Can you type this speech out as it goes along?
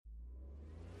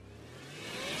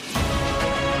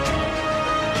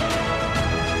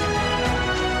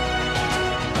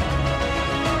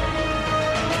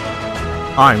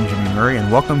I'm Jimmy Murray,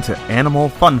 and welcome to Animal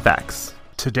Fun Facts.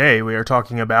 Today we are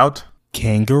talking about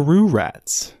kangaroo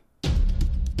rats.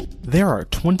 There are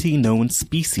 20 known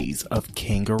species of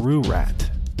kangaroo rat.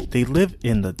 They live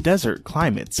in the desert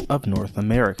climates of North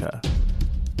America.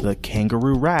 The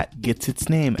kangaroo rat gets its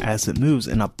name as it moves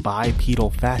in a bipedal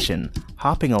fashion,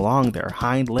 hopping along their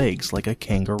hind legs like a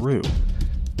kangaroo.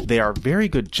 They are very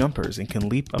good jumpers and can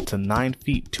leap up to 9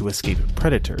 feet to escape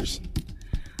predators.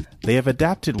 They have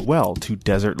adapted well to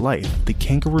desert life. The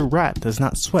kangaroo rat does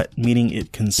not sweat, meaning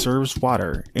it conserves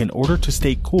water. In order to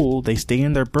stay cool, they stay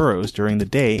in their burrows during the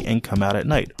day and come out at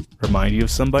night. Remind you of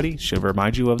somebody? Should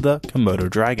remind you of the Komodo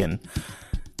dragon.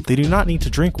 They do not need to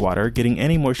drink water, getting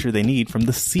any moisture they need from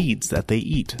the seeds that they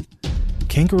eat.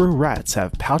 Kangaroo rats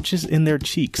have pouches in their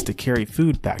cheeks to carry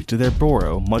food back to their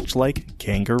burrow, much like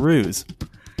kangaroos.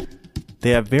 They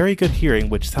have very good hearing,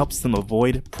 which helps them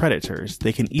avoid predators.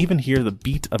 They can even hear the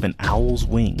beat of an owl's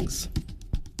wings.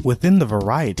 Within the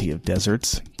variety of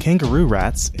deserts, kangaroo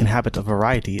rats inhabit a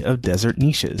variety of desert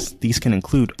niches. These can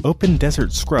include open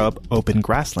desert scrub, open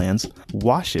grasslands,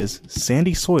 washes,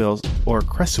 sandy soils, or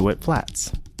cressuate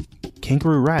flats.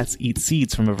 Kangaroo rats eat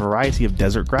seeds from a variety of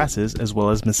desert grasses as well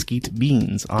as mesquite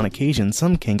beans. On occasion,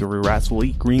 some kangaroo rats will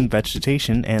eat green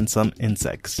vegetation and some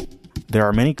insects. There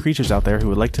are many creatures out there who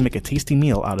would like to make a tasty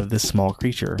meal out of this small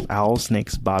creature. Owls,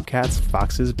 snakes, bobcats,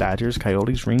 foxes, badgers,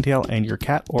 coyotes, ringtail, and your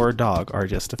cat or dog are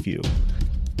just a few.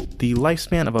 The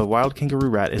lifespan of a wild kangaroo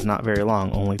rat is not very long,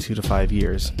 only 2 to 5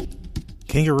 years.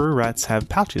 Kangaroo rats have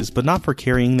pouches, but not for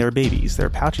carrying their babies. Their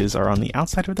pouches are on the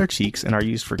outside of their cheeks and are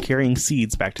used for carrying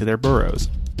seeds back to their burrows.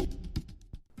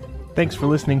 Thanks for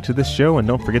listening to this show, and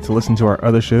don't forget to listen to our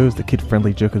other shows, the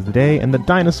Kid-Friendly Joke of the Day and the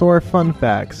Dinosaur Fun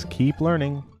Facts. Keep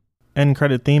learning. End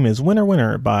credit theme is Winner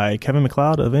Winner by Kevin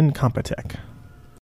MacLeod of Incompetech.